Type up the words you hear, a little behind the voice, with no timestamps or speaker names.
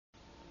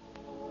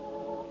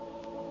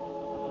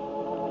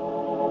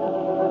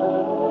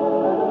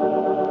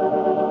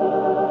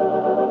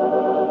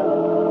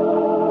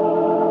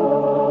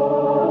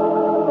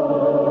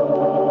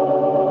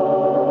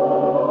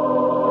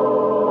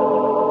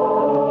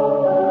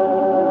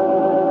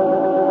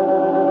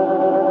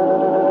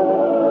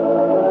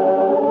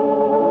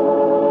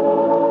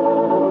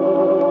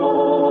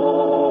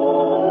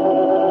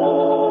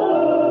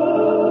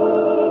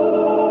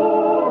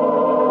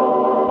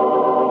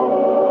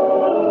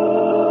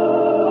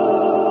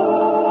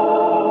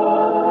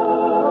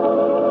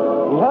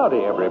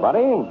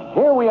everybody.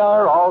 Here we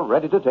are, all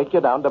ready to take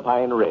you down to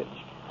Pine Ridge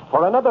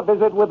for another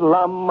visit with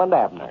Lum and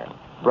Abner,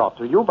 brought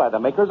to you by the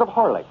makers of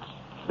Horlicks,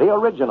 the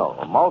original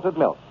malted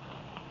milk.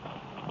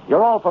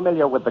 You're all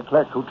familiar with the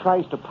clerk who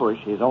tries to push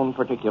his own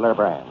particular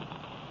brand.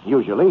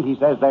 Usually, he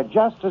says they're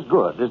just as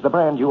good as the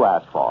brand you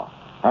ask for,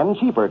 and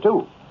cheaper,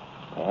 too.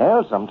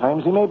 Well,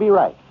 sometimes he may be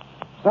right.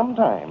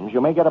 Sometimes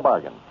you may get a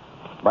bargain,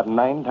 but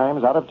 9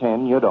 times out of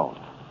 10, you don't.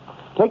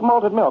 Take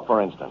malted milk,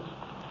 for instance.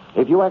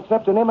 If you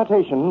accept an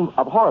imitation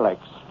of Horlicks,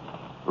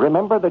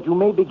 remember that you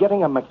may be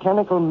getting a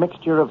mechanical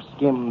mixture of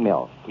skim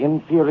milk,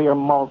 inferior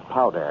malt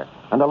powder,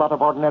 and a lot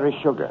of ordinary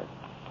sugar.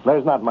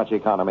 There's not much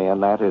economy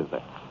in that, is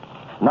there?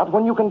 Not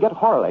when you can get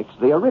Horlicks,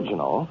 the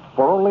original,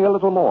 for only a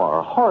little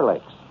more.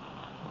 Horlicks,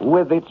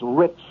 with its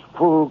rich,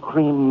 full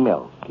cream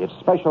milk, its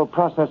special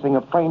processing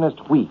of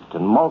finest wheat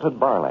and malted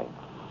barley,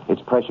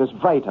 its precious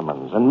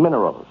vitamins and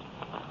minerals.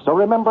 So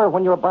remember,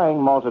 when you're buying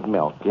malted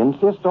milk,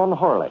 insist on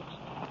Horlicks.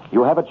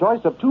 You have a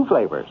choice of 2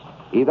 flavors,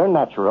 either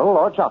natural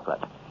or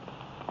chocolate.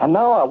 And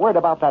now a word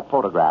about that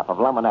photograph of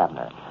Lum and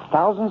Abner.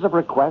 Thousands of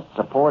requests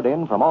are poured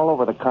in from all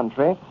over the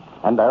country,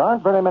 and there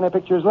aren't very many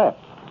pictures left.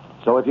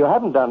 So if you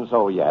haven't done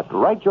so yet,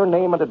 write your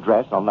name and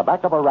address on the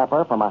back of a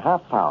wrapper from a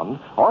half-pound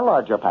or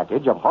larger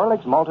package of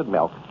Horlicks malted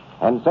milk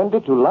and send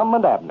it to Lum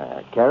and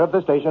Abner, care of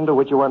the station to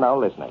which you are now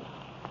listening.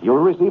 You'll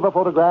receive a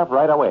photograph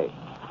right away.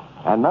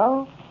 And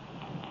now,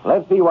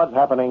 let's see what's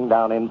happening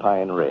down in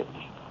Pine Ridge.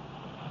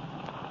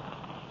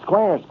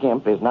 Squire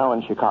Skimp is now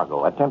in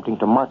Chicago, attempting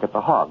to market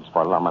the hogs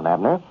for Lum and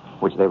Abner,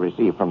 which they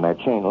received from their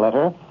chain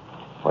letter.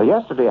 Well,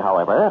 yesterday,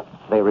 however,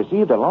 they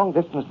received a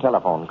long-distance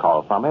telephone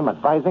call from him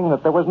advising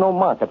that there was no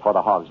market for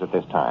the hogs at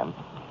this time,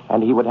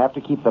 and he would have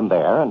to keep them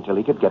there until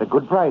he could get a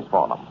good price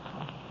for them.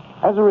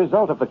 As a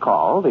result of the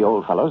call, the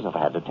old fellows have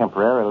had to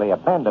temporarily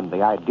abandon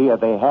the idea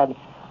they had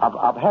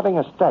of having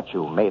a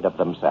statue made of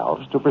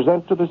themselves to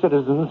present to the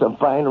citizens of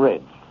Pine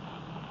Ridge.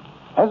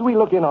 As we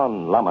look in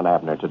on Lum and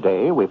Abner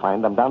today, we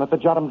find them down at the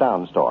Jot 'em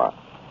Down store.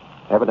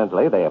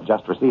 Evidently, they have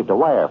just received a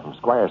wire from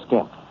Squire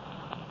Skimp.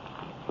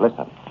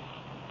 Listen.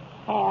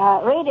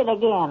 Read it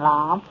again,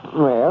 Lum.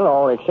 Well,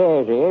 all it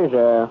says is,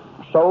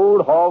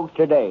 sold hogs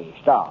today.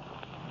 Stop.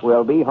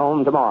 We'll be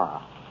home tomorrow.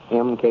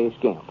 M.K.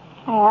 Skimp.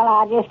 Well,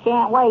 I just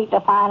can't wait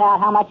to find out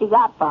how much he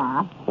got for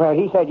 'em. Well,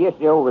 he said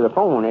yesterday over the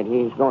phone that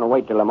he's going to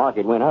wait till the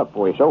market went up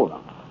before he sold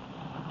them.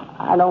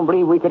 I don't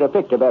believe we could have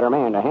picked a better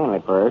man to handle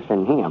it for us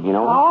than him, you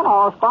know. Oh,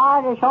 no,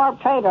 Squire's a sharp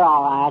trader,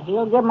 all right.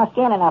 He'll give 'em a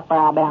skin enough for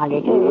our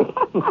bounty, too.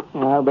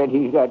 I'll bet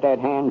he's got that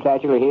hand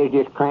satchel of his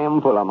just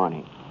crammed full of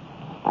money.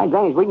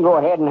 Granny, we can go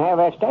ahead and have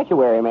that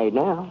statuary made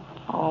now.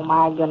 Oh,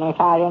 my goodness,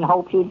 I didn't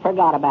hope you'd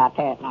forgot about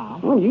that now.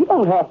 Well, you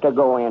don't have to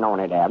go in on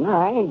it, Abner.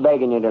 I ain't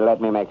begging you to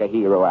let me make a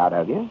hero out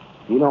of you.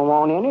 If you don't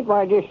want in it,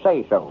 why, just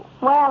say so.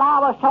 Well, I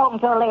was talking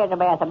to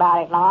Elizabeth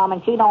about it, Lum,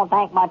 and she don't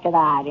think much of the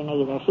idea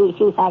either. She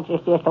thinks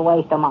it's just a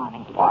waste of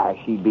money.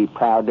 Why, she'd be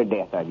proud to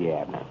death of you,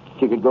 Abner.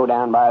 She could go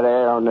down by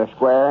there on the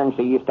square and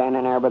see you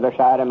standing there by the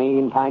side of me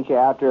and point you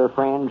out to her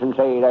friends and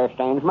say, there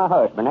stands my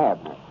husband,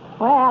 Abner.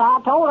 Well, I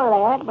told her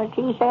that, but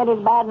she said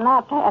it's bad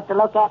enough to have to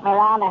look at me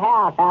around the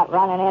house out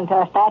running into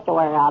a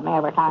statuary of me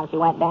every time she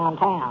went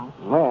downtown.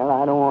 Well,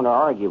 I don't want to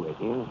argue with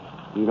you.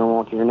 You don't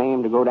want your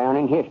name to go down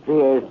in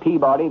history as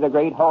Peabody, the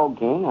great hog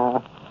king.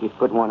 I'll just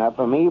put one up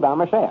for me by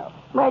myself.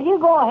 Well, you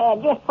go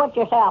ahead. Just put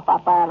yourself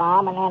up there,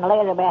 Lum, and then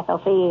Elizabeth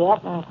will see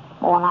it, and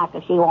more likely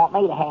she want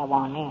me to have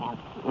one then.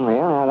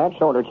 Well, now, that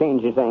sort of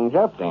changes things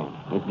up then.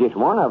 If just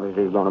one of us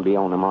is going to be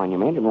on the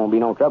monument, it won't be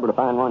no trouble to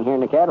find one here in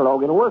the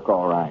catalog. It'll work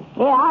all right.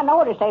 Yeah, I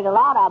noticed there's a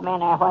lot of them in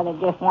there where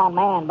there's just one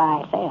man by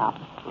himself.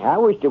 I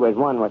wish there was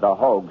one with a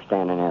hog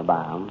standing there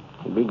by him.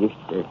 It'd be just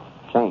the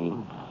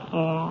same.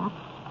 Yeah.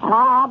 And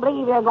I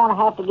believe you're going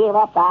to have to give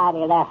up the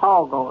idea of that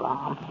hog, old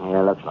Lum.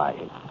 Yeah, looks like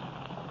it.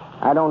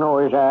 I don't know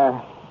as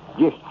I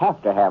just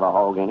have to have a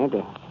hog in it,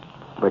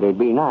 but it'd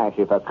be nice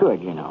if I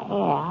could, you know.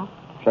 Yeah.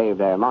 Save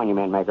the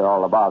monument maker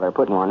all the bother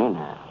putting one in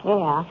there.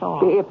 Yeah,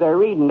 sure. See, if they're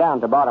reading down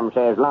at the bottom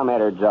says Lum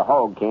Eddard's a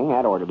hog king,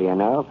 that ought to be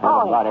enough.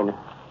 Everybody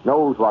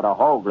knows what a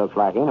hog looks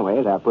like anyway,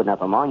 without putting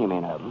up a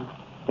monument of them.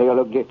 They'll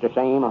look just the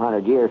same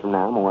 100 years from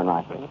now, more than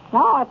likely.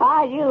 No, if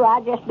I was you,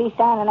 I'd just be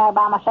standing there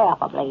by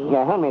myself, I believe.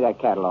 Yeah, hand me that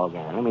catalog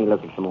there. Let me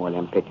look at some more of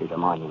them pictures of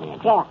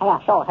monuments. Yeah,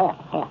 sure, here.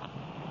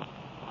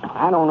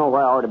 I don't know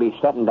where I ought to be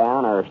sitting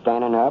down or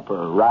standing up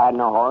or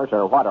riding a horse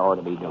or what I ought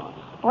to be doing.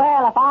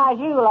 Well, if I was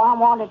you, Lum,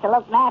 wanted to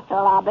look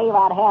natural, I believe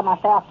I'd have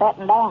myself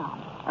sitting down.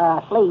 Or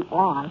asleep,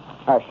 one.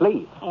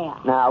 Asleep? Yeah.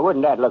 Now,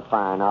 wouldn't that look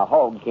fine, a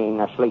hog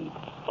king asleep?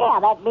 Yeah,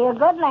 that'd be a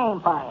good name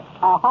for it.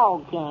 A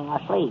hog king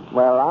asleep.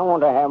 Well, I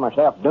want to have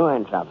myself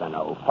doing something,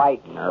 though.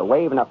 Fighting or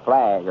waving a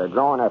flag or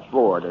drawing a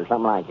sword or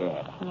something like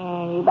that.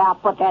 Yeah, you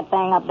about put that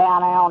thing up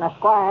down there on the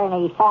square, and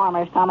these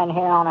farmers come in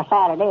here on a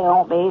Saturday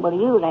won't be able to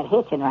use that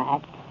hitching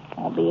rack.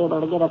 Won't be able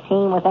to get a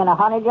team within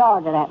 100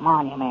 yards of that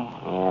monument.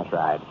 Yeah, that's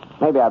right.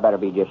 Maybe I better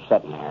be just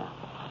sitting there.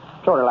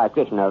 Sort of like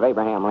this one of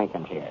Abraham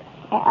Lincoln's here.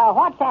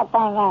 What's that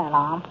thing there,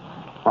 Lum?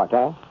 What's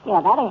that?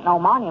 Yeah, that ain't no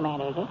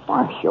monument, is it?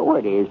 Why, sure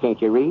it is.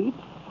 Can't you read?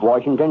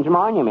 Washington's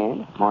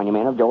monument.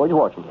 Monument of George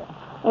Washington.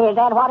 Is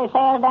that what it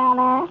says down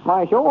there?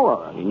 Why,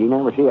 sure. Did you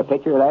never see a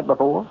picture of that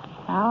before?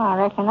 Oh, I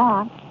reckon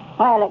not.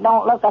 Well, it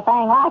don't look a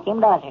thing like him,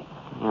 does it?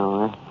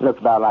 No, it looks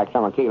about like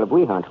some of Caleb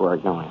Weehunt's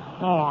work, don't it?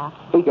 Yeah.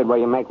 He could well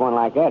you make one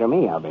like that of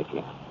me, I'll bet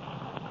you.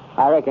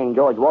 I reckon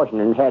George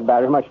Washington's had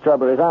about as much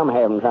trouble as I'm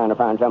having trying to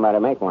find somebody to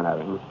make one of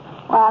him.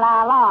 Well,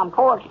 now, Lum, of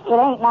course, it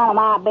ain't none of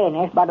my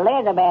business, but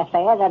Elizabeth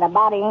says that a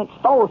body ain't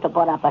supposed to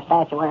put up a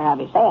statuary of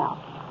himself.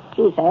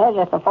 She says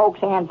if the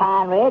folks here in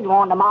Pine Ridge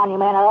wanted a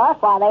monument of us,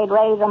 why, they'd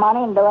raise the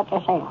money and do it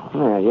themselves.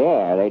 Well,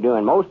 yeah, they do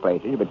in most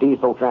places, but these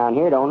folks around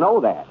here don't know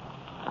that.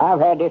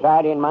 I've had this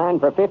idea in mind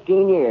for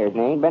 15 years, and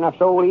there ain't been a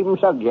soul even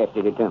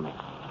suggested it to me.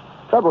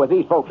 Trouble with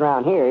these folks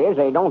around here is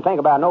they don't think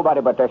about nobody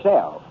but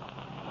themselves.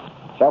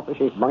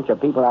 Selfishest bunch of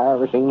people I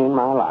ever seen in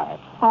my life.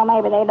 Well,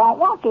 maybe they don't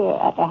want you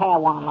to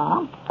have one,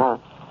 Lum. Huh?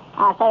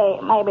 I say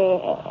maybe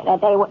that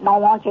they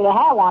don't want you to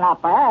have one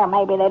up there, or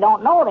maybe they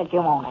don't know that you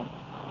want it.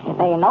 If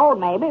they knowed,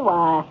 maybe,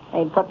 why,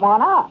 they'd put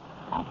one up.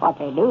 That's what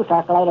they do,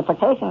 circulate a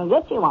petition and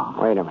get you one.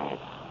 Wait a minute.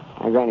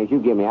 Now, Granny, you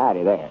give me an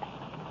idea there.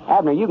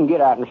 Abner, you can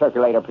get out and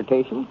circulate a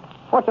petition.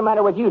 What's the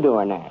matter with you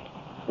doing that?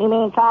 You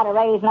mean try to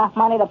raise enough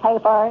money to pay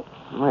for it?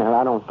 Well,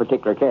 I don't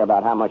particularly care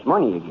about how much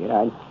money you get.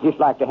 I'd just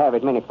like to have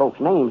as many folks'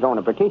 names on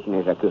a petition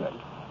as I could.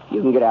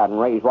 You can get out and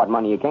raise what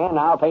money you can, and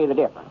I'll pay the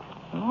difference.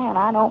 Well,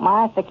 I don't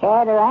mind to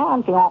carry it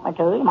around if you want me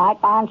to. You might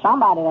find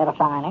somebody that'll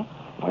sign it.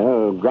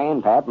 Well,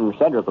 Grandpap and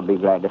Cedric will be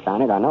glad to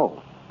sign it, I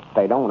know. If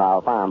they don't,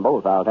 I'll fire them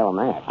both. I'll tell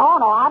them that. Oh,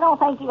 no, I don't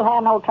think you'll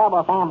have no trouble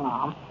with them,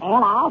 Lum.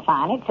 And I'll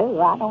sign it,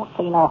 too. I don't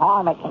see no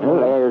harm it can do. Well,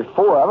 there's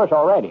 4 of us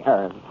already.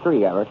 Or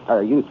 3 of us.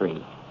 Or you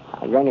 3.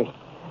 Granny,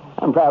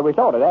 I'm proud we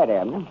thought of that,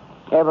 Abner.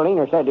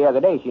 Evelina said the other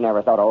day she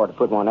never thought I ought to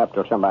put one up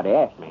till somebody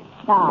asked me.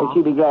 No. But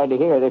she'd be glad to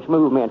hear this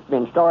movement's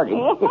been started.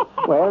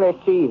 Well, let's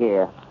see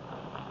here.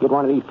 Get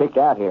one of these picked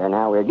out here.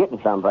 Now we're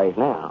getting someplace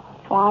now.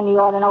 Swan, you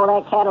ought to know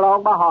that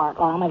catalog by heart,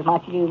 Lum, as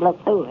much as you've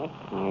looked through it.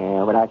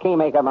 Yeah, but I can't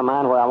make up my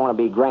mind where I want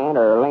to be Grant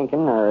or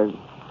Lincoln or...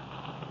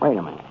 Wait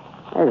a minute.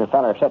 There's a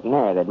feller sitting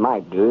there that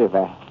might do if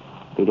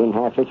he didn't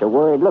have such a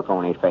worried look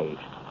on his face.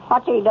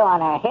 What's he doing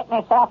there, hitting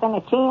himself in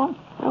the chin?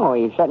 Oh,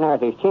 he's sitting there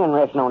with his chin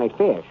resting on his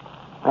fist.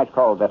 That's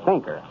called the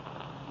thinker.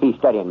 He's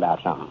studying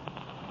about something.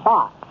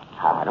 What?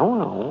 I don't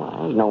know.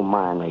 I ain't no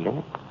mind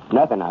reader.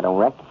 Nothing, I don't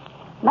reckon.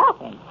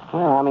 Nothing.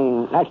 Well, I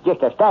mean, that's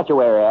just a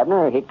statuary,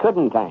 Abner. He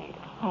couldn't think.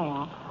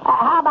 Yeah.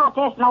 How about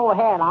this one over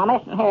here, Lum?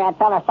 Isn't here that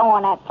fella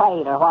throwing that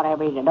plate or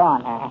whatever he's doing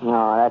there?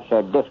 No, that's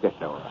a discus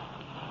thrower.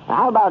 Now,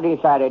 how about this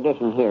side of this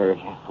one here is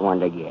one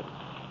to get?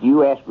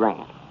 U.S.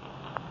 Grant.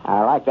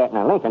 I like that,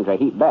 and Lincoln's a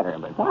heap better,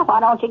 but... Well, why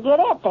don't you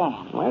get it,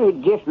 then? Well,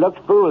 it just looks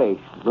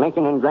foolish.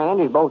 Lincoln and Grant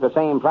is both the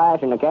same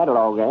price in the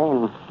catalog there,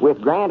 and with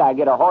Grant, I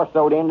get a horse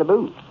throwed in to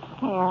boot.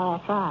 Yeah,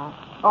 that's right.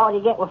 All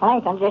you get with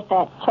Lincoln, just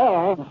that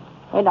chair.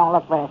 It don't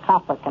look very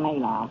comfort to me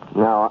now.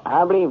 No,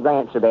 I believe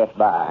Grant's the best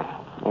buy.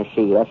 Let's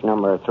see, that's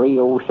number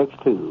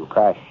 3062.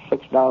 Price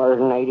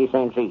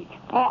 $6.80 each.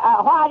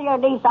 While you're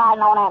deciding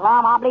on that,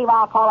 Lum, I believe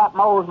I'll call up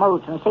Mose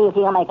Moots and see if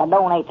he'll make a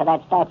donate to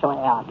that statuary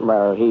out there.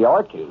 Well, he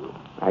ought to.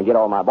 I get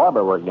all my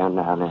barber work done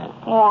down there.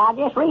 Yeah, I'll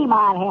just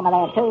remind him of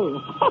that, too.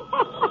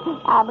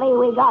 I believe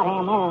we got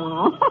him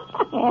there.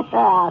 Yes, sir,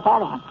 I'll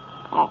tell him.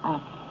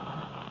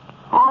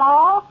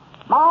 Hello?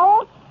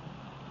 Mose?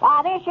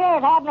 Why, this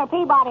here's Abner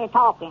Peabody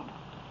talking.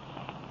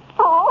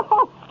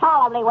 Oh,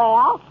 tolerably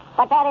well.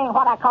 But that ain't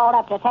what I called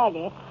up to tell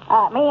you.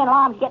 Me and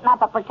Lum's getting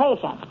up a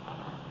petition.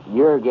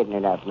 You're getting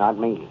it up, not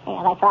me.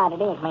 Yeah, that's right, it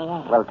is me,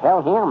 ain't it? Well,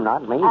 tell him,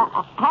 not me.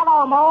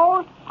 Hello,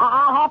 Mose.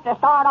 I'll have to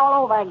start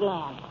all over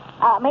again.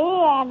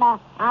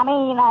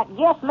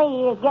 Just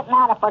me is getting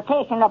out a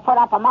petition to put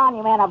up a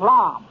monument of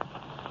Lum.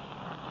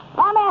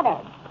 Lum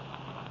entered.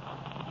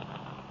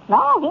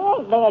 No, he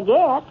ain't dead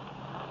yet.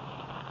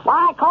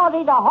 Why, 'cause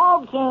he's a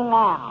hog king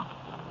now.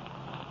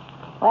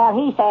 Well,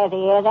 he says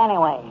he is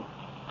anyway.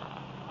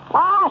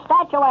 Why, a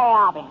statuary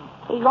of him.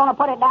 He's going to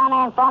put it down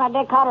there in front of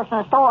Dick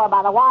Hutterson's store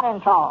by the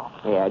watering trough.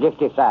 Yeah, just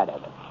this side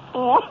of it.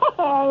 Yeah,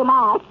 he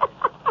might.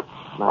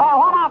 Well,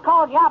 what I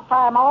called you up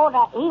for, Mose,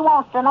 he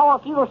wants to know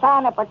if you'll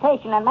sign a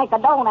petition and make a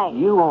donation.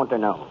 You want to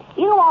know?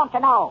 You want to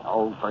know?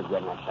 Oh, for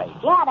goodness sake.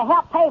 Yeah, to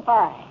help pay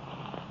for it.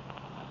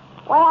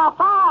 Well,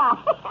 fine.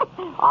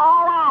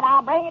 All right,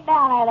 I'll bring it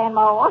down there then,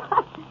 Mose.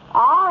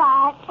 All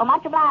right. Well,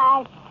 much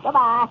obliged.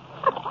 Goodbye.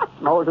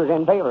 Mose was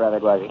in favor of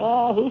it, was he?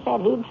 Yeah, he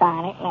said he'd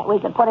sign it, and that we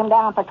could put him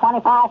down for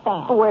 25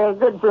 cents. Well,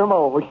 good for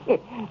Mose.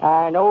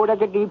 I know I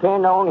could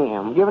depend on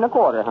him. Give him a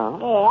quarter, huh?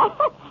 Yeah.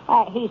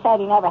 He said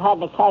he never had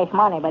the cash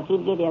money, but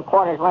he'd give you a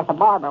quarter's worth of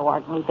barber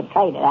work, and you could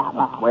trade it out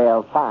now.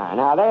 Well, fine.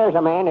 Now, there's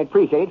a man that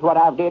appreciates what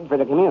I've did for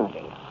the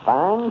community.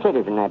 Fine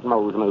citizen, that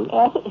Mose Moose.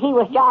 Yeah, he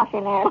was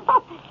joshing there.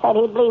 Said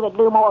he'd believe it'd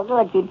do more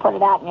good if you'd put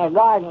it out in your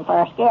garden for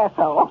a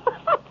scarecrow.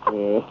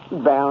 Yeah,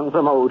 bound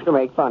for Mose to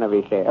make fun of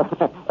himself.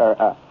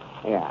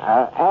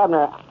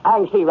 Abner, I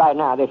can see right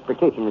now this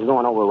petition is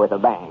going over with a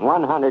bang,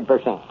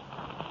 100%.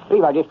 I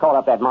believe I'll just call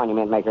up that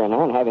monument maker in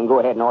there and have him go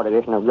ahead and order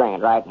this in a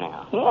grant right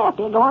now. Yeah, if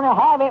you're going to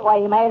have it,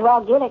 well, you may as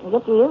well get it and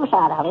get the use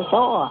out of it,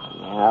 sure.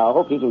 I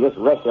hope he can just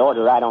rush the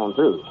order right on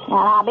through.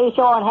 Now, be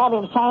sure and have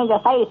him change the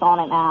face on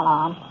it now,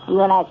 Lum.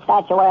 You and that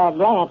statuary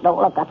Grant don't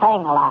look a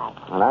thing alike.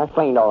 Well, I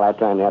explained all that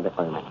to him the other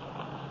minute.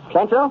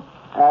 Central,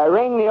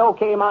 ring the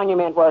OK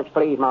Monument Works,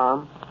 please,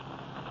 Mom.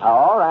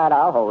 All right,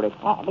 I'll hold it.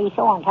 Be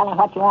sure and tell him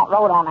what you want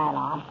wrote on there,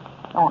 Lum.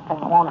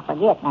 Don't want to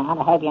forget now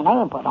to have your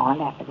name put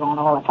on it after going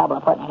all the trouble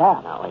of putting it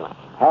up. Now, wait a minute.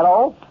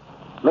 Hello?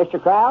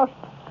 Mr. Krause?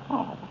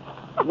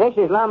 This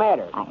is Lum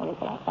Abner. I can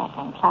recollect that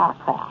name,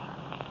 sauerkraut.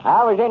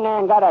 I was in there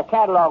and got a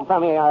catalog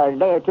from you a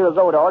day or two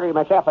ago to order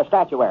myself a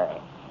statuary.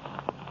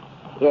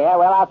 Yeah,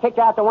 well, I picked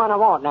out the one I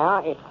want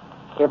now.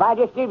 If I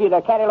just give you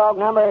the catalog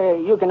number,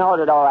 you can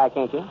order it all right,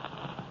 can't you?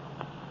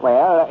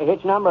 Well,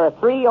 it's number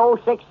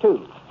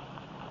 3062.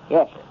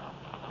 Yes, sir.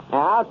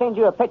 Now, I'll send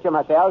you a picture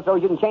myself so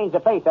you can change the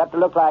face up to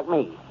look like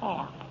me.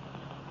 Yeah.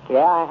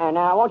 Yeah, and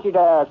I want you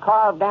to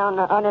carve down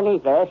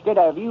underneath there, instead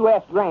of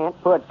U.S. Grant,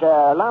 put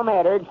Lum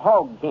Abner's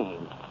Hog King.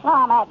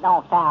 No, that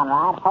don't sound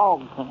right.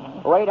 Hog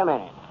King. Wait a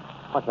minute.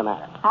 What's the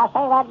matter? I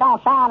say that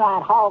don't sound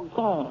right, Hog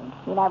King.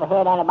 You never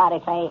heard anybody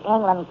say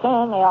England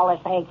King. They always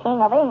say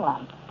King of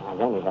England. I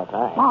think that's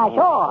right. Why,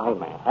 sure. Wait a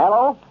minute.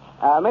 Hello?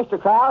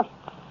 Mr. Krause?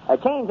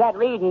 Change that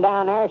reading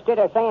down there. Instead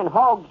of saying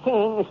Hog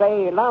King,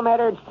 say Lum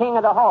Abner's King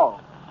of the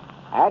Hog.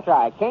 That's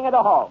right, King of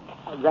the Hog.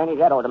 Granny,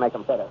 that ought to make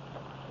him fit us.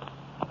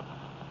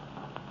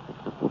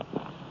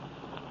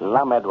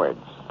 Lum Edwards,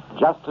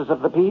 Justice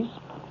of the Peace,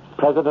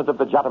 President of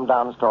the Jot 'em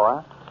Down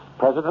Store,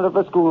 President of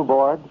the School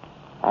Board,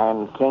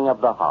 and King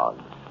of the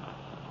Hogs.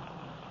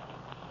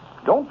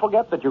 Don't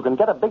forget that you can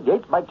get a big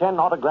 8x10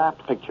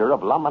 autographed picture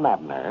of Lum and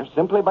Abner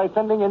simply by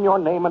sending in your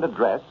name and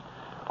address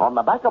on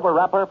the back of a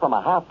wrapper from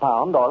a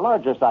half-pound or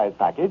larger size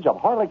package of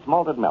Horlick's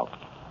malted milk.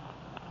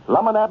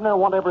 Lum and Abner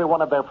want every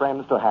one of their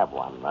friends to have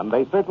one, and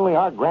they certainly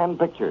are grand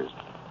pictures.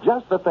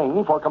 Just the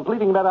thing for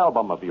completing that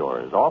album of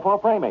yours, or for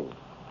framing.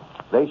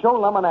 They show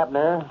Lum and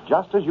Abner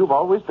just as you've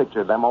always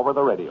pictured them over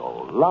the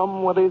radio.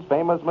 Lum with his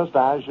famous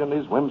mustache and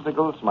his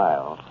whimsical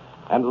smile,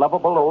 and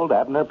lovable old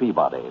Abner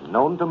Peabody,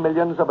 known to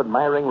millions of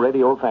admiring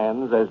radio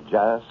fans as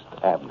just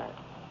Abner.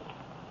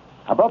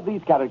 Above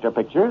these character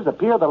pictures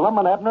appear the Lum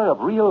and Abner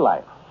of real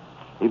life.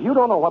 If you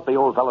don't know what the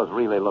old fellows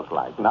really look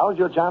like, now's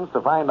your chance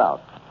to find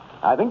out.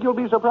 I think you'll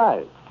be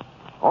surprised.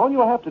 All you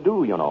have to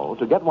do, you know,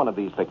 to get one of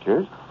these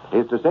pictures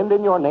is to send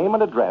in your name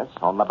and address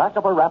on the back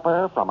of a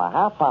wrapper from a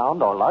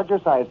half-pound or larger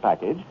size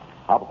package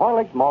of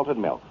Horlick's malted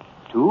milk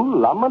to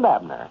Lum and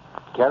Abner,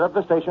 care of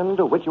the station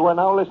to which you are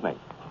now listening.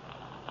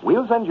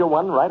 We'll send you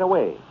one right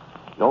away.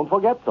 Don't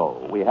forget,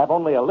 though, we have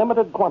only a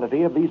limited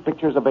quantity of these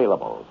pictures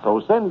available,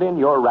 so send in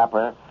your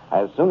wrapper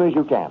as soon as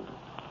you can.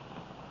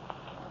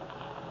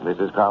 This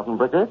is Carlton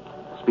Brickert,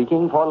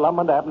 speaking for Lum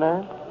and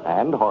Abner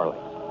and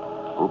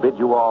Horlick, who bid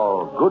you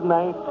all good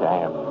night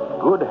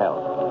and good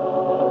health.